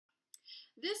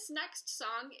This next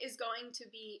song is going to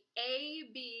be A,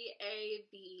 B, A,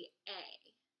 B, A.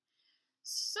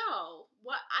 So,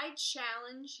 what I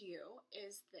challenge you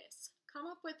is this. Come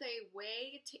up with a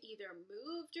way to either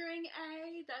move during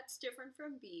A that's different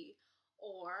from B,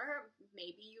 or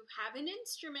maybe you have an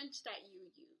instrument that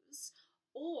you use,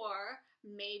 or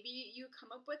maybe you come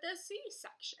up with a C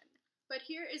section. But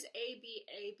here is A, B,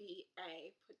 A, B,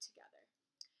 A put together.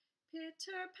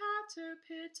 Pitter patter,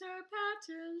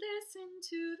 listen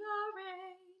to the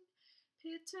rain.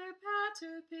 Pitter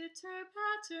patter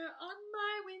on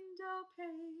my window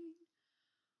pane.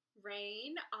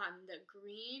 Rain on the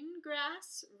green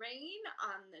grass, rain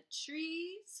on the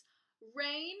trees,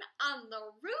 rain on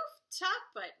the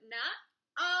rooftop, but not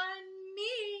on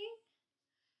me.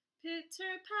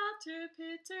 Pitter patter,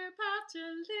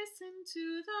 listen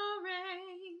to the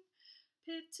rain.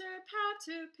 Pitter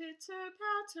patter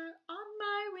on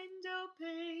my window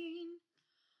pane.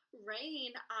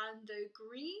 Rain on the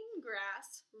green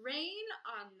grass, rain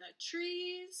on the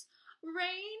trees,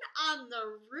 rain on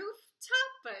the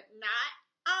rooftop, but not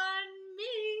on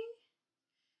me.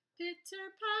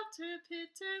 Pitter patter,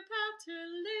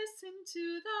 listen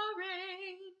to the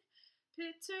rain.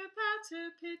 Pitter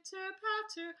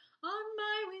patter on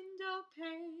my window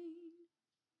pane.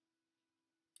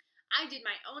 I did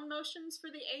my own motions for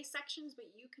the A sections,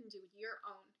 but you can do your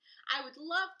own. I would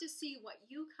love to see what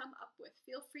you come up with.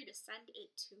 Feel free to send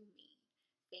it to me.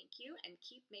 Thank you, and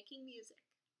keep making music.